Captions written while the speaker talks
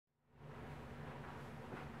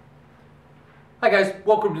Hi guys,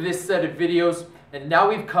 welcome to this set of videos, and now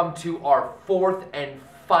we've come to our fourth and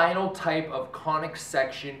final type of conic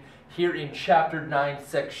section here in Chapter 9,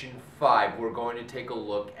 Section 5. We're going to take a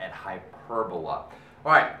look at hyperbola.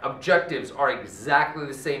 Alright, objectives are exactly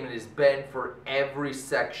the same as it's been for every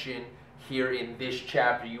section here in this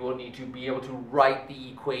chapter. You will need to be able to write the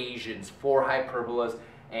equations for hyperbolas,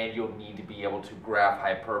 and you'll need to be able to graph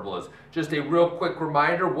hyperbolas. Just a real quick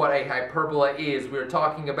reminder what a hyperbola is. We're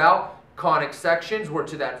talking about conic sections. We're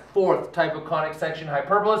to that fourth type of conic section,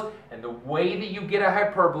 hyperbolas. And the way that you get a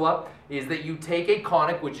hyperbola is that you take a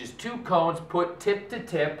conic, which is two cones, put tip to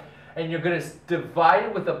tip, and you're going to divide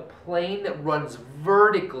it with a plane that runs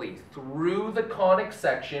vertically through the conic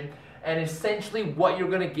section. And essentially what you're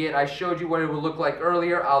going to get, I showed you what it would look like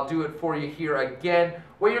earlier. I'll do it for you here again.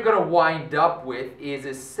 What you're going to wind up with is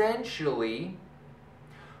essentially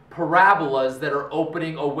parabolas that are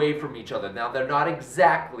opening away from each other. Now, they're not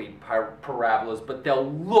exactly parabolas, but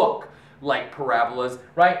they'll look like parabolas,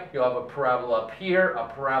 right? You'll have a parabola up here, a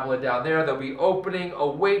parabola down there. They'll be opening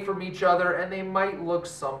away from each other, and they might look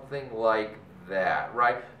something like that,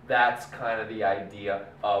 right? That's kind of the idea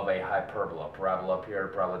of a hyperbola. Parabola up here,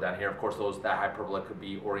 parabola down here. Of course, that hyperbola could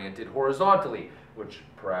be oriented horizontally, which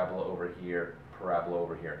parabola over here, parabola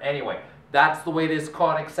over here. Anyway, that's the way this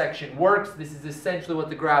conic section works. This is essentially what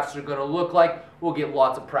the graphs are going to look like. We'll get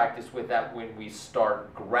lots of practice with that when we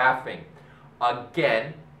start graphing.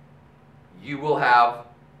 Again, you will have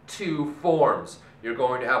two forms. You're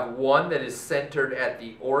going to have one that is centered at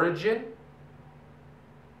the origin,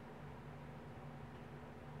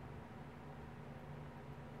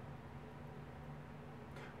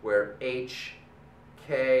 where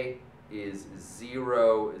HK is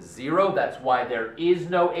 0, 0. That's why there is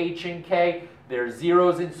no H and K. There's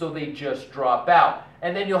zeros, and so they just drop out.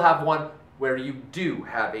 And then you'll have one where you do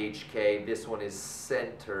have HK. This one is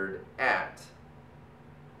centered at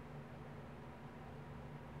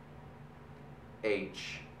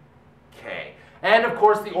HK. And of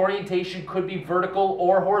course, the orientation could be vertical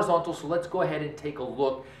or horizontal. So let's go ahead and take a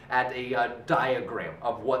look at a diagram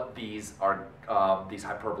of what these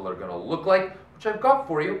hyperbola are going to look like, which I've got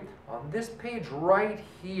for you on this page right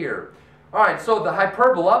here. All right, so the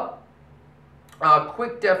hyperbola,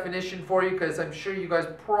 quick definition for you, because I'm sure you guys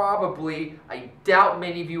probably, I doubt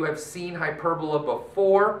many of you have seen hyperbola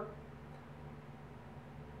before.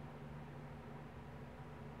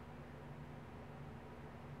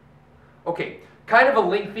 Okay, kind of a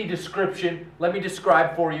lengthy description. Let me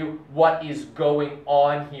describe for you what is going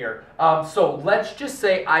on here. So let's just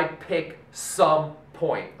say I pick some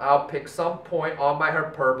point. I'll pick some point on my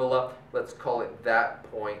hyperbola. Let's call it that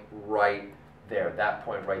point right there. That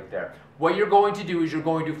point right there. What you're going to do is you're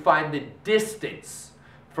going to find the distance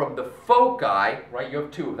from the foci, right? You have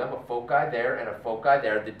two of them, a foci there and a foci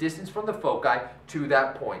there. The distance from the foci to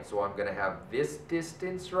that point. So I'm going to have this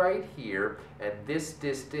distance right here and this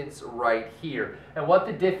distance right here. And what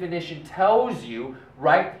the definition tells you,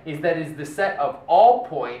 right, is that is the set of all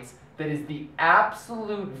points that is the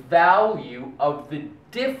absolute value of the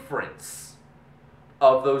difference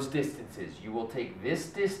of those distances. You will take this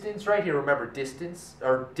distance right here. Remember, distance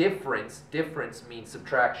or difference means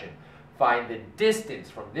subtraction. Find the distance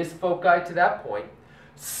from this foci to that point,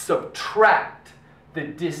 subtract the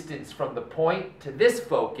distance from the point to this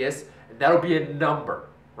focus, and that'll be a number,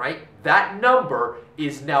 right? That number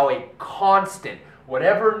is now a constant.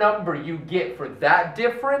 Whatever number you get for that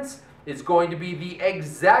difference is going to be the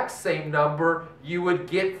exact same number you would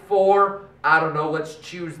get for, I don't know, let's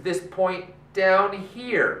choose this point down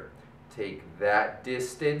here. Take that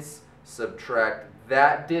distance, subtract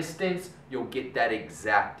that distance, you'll get that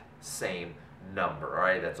exact same number. All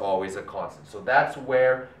right, that's always a constant. So that's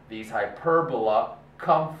where these hyperbola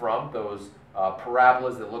come from, those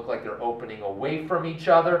parabolas that look like they're opening away from each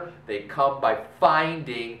other. They come by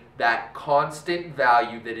finding that constant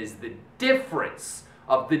value that is the difference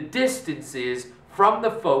of the distances from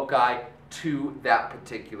the foci to that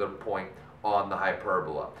particular point on the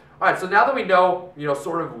hyperbola. All right, so now that we know,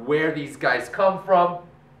 sort of where these guys come from,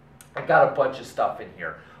 I got a bunch of stuff in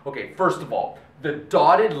here. Okay, first of all, the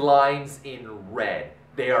dotted lines in red,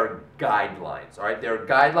 they are guidelines, all right? They're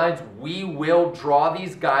guidelines. We will draw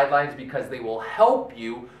these guidelines because they will help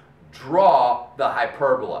you draw the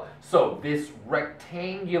hyperbola. So this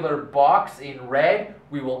rectangular box in red,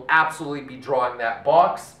 we will absolutely be drawing that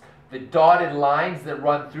box. The dotted lines that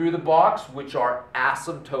run through the box, which are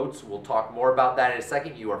asymptotes, we'll talk more about that in a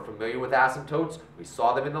second. You are familiar with asymptotes. We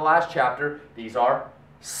saw them in the last chapter. These are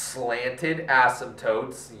slanted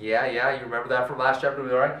asymptotes. Yeah, you remember that from last chapter,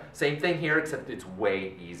 all right? Same thing here, except it's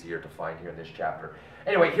way easier to find here in this chapter.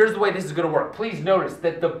 Anyway, here's the way this is going to work. Please notice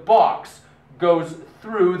that the box goes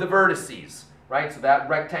through the vertices, right? So that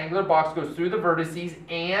rectangular box goes through the vertices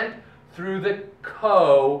and through the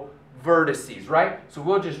co-vertices, right? So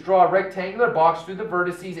we'll just draw a rectangular box through the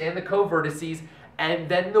vertices and the co-vertices, and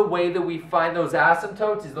then the way that we find those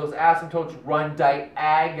asymptotes is those asymptotes run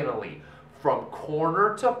diagonally from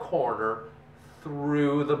corner to corner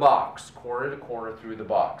through the box, corner to corner through the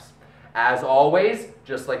box. As always,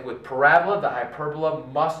 just like with parabola, the hyperbola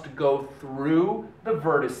must go through the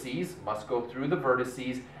vertices,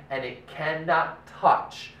 and it cannot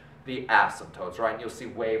touch the asymptotes, right? And you'll see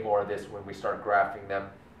way more of this when we start graphing them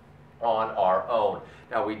on our own.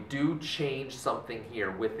 Now we do change something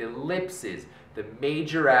here with ellipses. The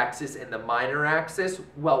major axis and the minor axis,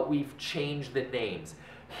 well, we've changed the names.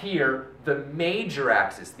 Here, the major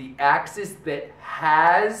axis, the axis that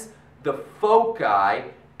has the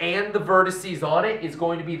foci and the vertices on it, is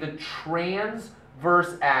going to be the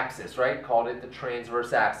transverse axis, right? Called it the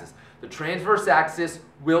transverse axis. The transverse axis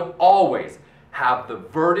will always have the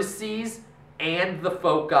vertices and the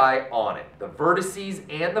foci on it. The vertices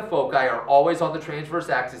and the foci are always on the transverse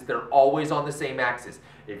axis. They're always on the same axis.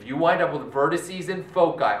 If you wind up with vertices and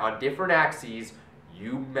foci on different axes,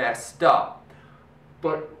 you messed up.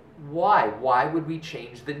 But why? Why would we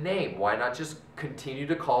change the name? Why not just continue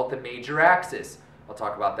to call it the major axis? I'll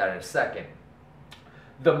talk about that in a second.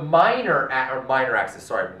 The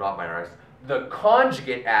the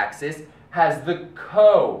conjugate axis has the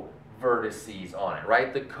co-vertices on it,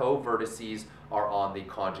 right? The co-vertices are on the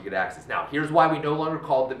conjugate axis. Now, here's why we no longer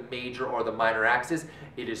call it the major or the minor axis.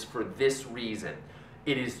 It is for this reason.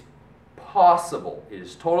 It is possible, it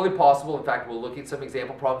is totally possible, in fact, we'll look at some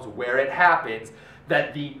example problems where it happens,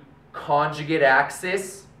 that the conjugate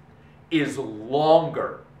axis is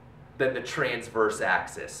longer than the transverse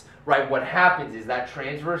axis, right? What happens is that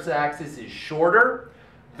transverse axis is shorter,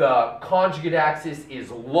 the conjugate axis is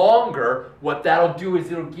longer. What that'll do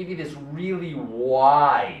is it'll give you this really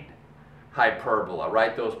wide hyperbola,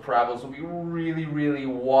 right? Those parabolas will be really, really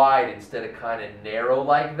wide instead of kind of narrow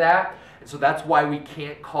like that. And so that's why we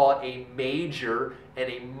can't call it a major and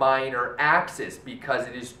a minor axis, because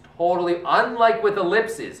it is totally, unlike with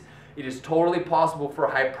ellipses, it is totally possible for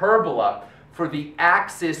hyperbola for the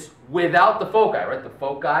axis without the foci, right? The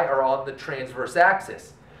foci are on the transverse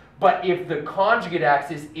axis. But if the conjugate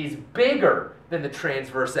axis is bigger than the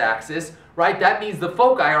transverse axis, right, that means the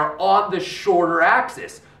foci are on the shorter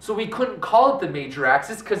axis. So we couldn't call it the major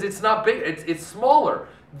axis because it's not big, it's smaller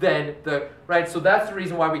than the, right? So that's the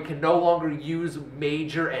reason why we can no longer use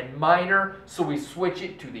major and minor. So we switch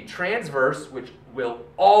it to the transverse, which will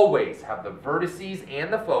always have the vertices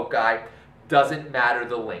and the foci, doesn't matter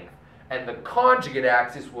the length. And the conjugate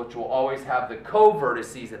axis, which will always have the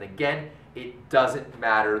co-vertices, and again, it doesn't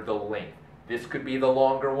matter the length. This could be the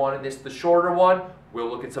longer one and this the shorter one. We'll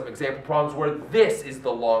look at some example problems where this is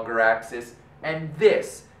the longer axis and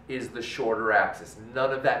this is the shorter axis.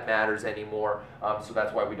 None of that matters anymore, so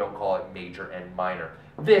that's why we don't call it major and minor.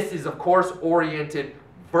 This is, of course, oriented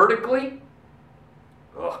vertically,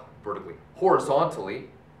 horizontally,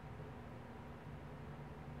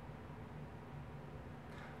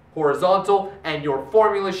 horizontal, and your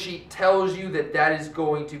formula sheet tells you that that is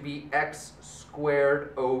going to be x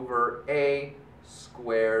squared over a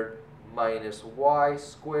squared minus y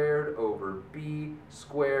squared over b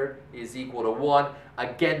squared is equal to 1.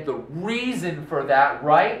 Again, the reason for that,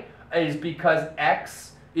 right, is because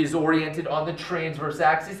x is oriented on the transverse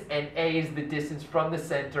axis and a is the distance from the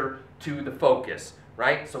center to the focus,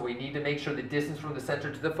 right? So we need to make sure the distance from the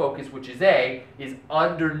center to the focus, which is a, is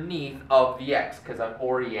underneath of the x because I'm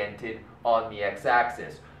oriented on the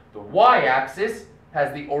x-axis. The y-axis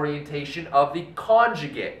has the orientation of the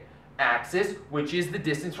conjugate axis, which is the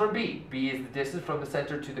distance from b. b is the distance from the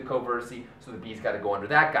center to the co-vertice, so the b's got to go under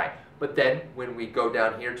that guy. But then when we go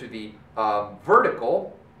down here to the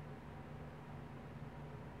vertical,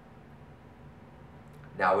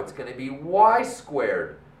 now it's going to be y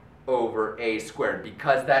squared over a squared,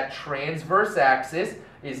 because that transverse axis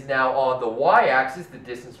is now on the y-axis. The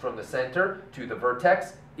distance from the center to the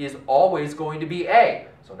vertex is always going to be a.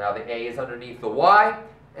 So now the a is underneath the y,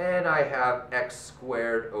 and I have x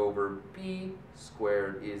squared over b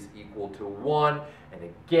squared is equal to 1. And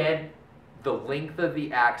again, the length of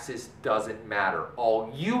the axis doesn't matter.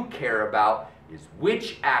 All you care about is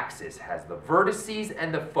which axis has the vertices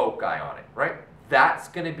and the foci on it, right? That's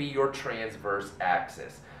going to be your transverse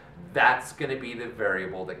axis. That's going to be the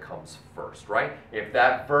variable that comes first, right? If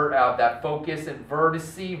that focus and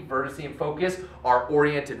vertice and focus are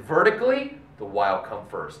oriented vertically, the y will come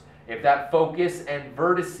first. If that focus and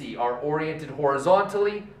vertice are oriented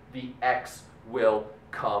horizontally, the x will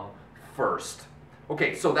come first. Okay.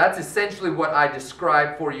 Okay, so that's essentially what I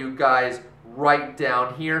described for you guys right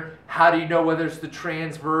down here. How do you know whether it's the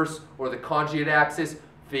transverse or the conjugate axis?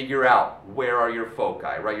 Figure out where are your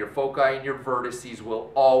foci, right? Your foci and your vertices will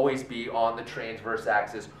always be on the transverse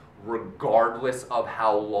axis regardless of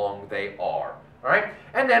how long they are, all right?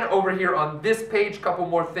 And then over here on this page, a couple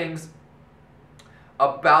more things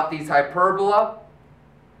about these hyperbola.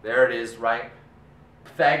 There it is, right?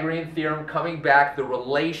 Pythagorean theorem coming back, the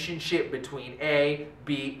relationship between A,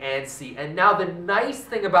 B, and C. And now the nice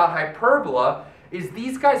thing about hyperbola is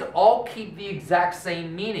these guys all keep the exact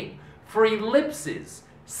same meaning. For ellipses,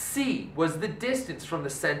 C was the distance from the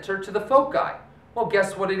center to the foci. Well,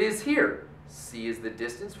 guess what it is here? C is the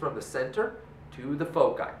distance from the center to the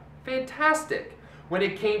foci. Fantastic. When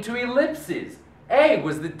it came to ellipses, A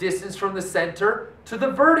was the distance from the center to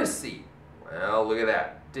the vertice. Well, look at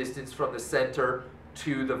that. Distance from the center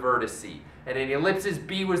to the vertice. And in ellipses,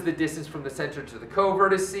 B was the distance from the center to the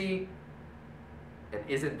covertice. And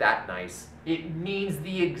isn't that nice? It means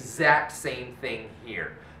the exact same thing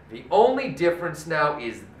here. The only difference now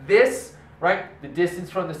is this, right? The distance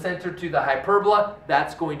from the center to the hyperbola,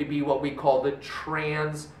 that's going to be what we call the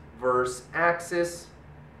transverse axis.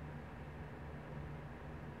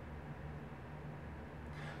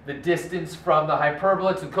 The distance from the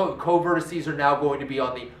hyperbola to the covertices are now going to be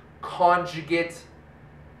on the conjugate.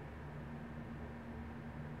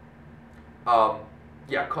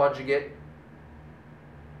 Conjugate.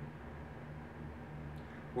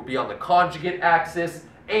 Will be on the conjugate axis,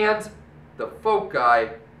 and the foci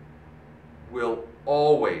will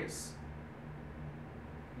always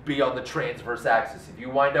be on the transverse axis. If you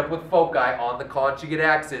wind up with foci on the conjugate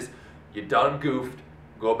axis, you done goofed.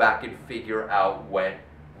 Go back and figure out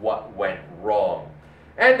what went wrong.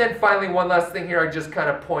 And then finally, one last thing here, I just kind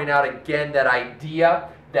of point out again that idea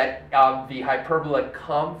that the hyperbola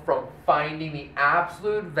come from finding the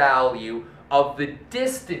absolute value of the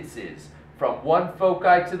distances from one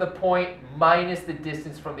foci to the point minus the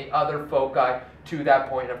distance from the other foci to that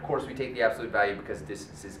point. And of course, we take the absolute value because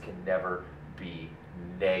distances can never be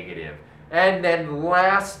negative. And then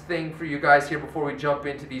last thing for you guys here before we jump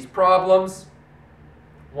into these problems,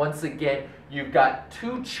 once again, you've got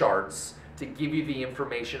two charts to give you the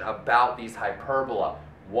information about these hyperbola.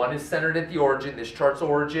 One is centered at the origin, this chart's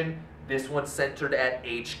origin. This one's centered at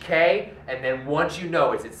HK, and then once you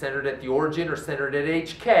know, is it centered at the origin or centered at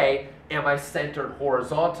HK, am I centered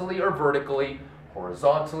horizontally or vertically?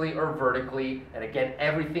 Horizontally or vertically, and again,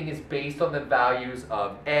 everything is based on the values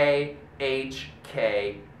of A, H,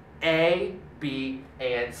 K, A, B,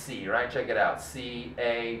 and C, right? Check it out, C,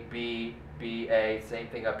 A, B, B, A, same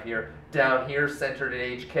thing up here. Down here, centered at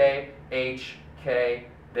HK, H, K,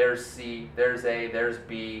 there's C, there's A, there's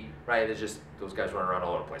B, right? There's just those guys running around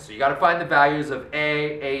all over the place. So you got to find the values of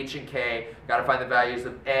A, H, and K. You got to find the values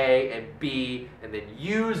of A and B, and then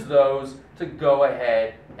use those to go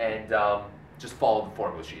ahead and just follow the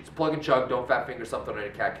formula sheets. Plug and chug, don't fat finger something on a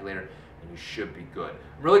calculator, and you should be good.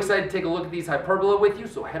 I'm really excited to take a look at these hyperbola with you,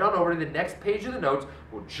 so head on over to the next page of the notes.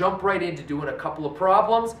 We'll jump right into doing a couple of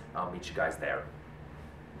problems. I'll meet you guys there.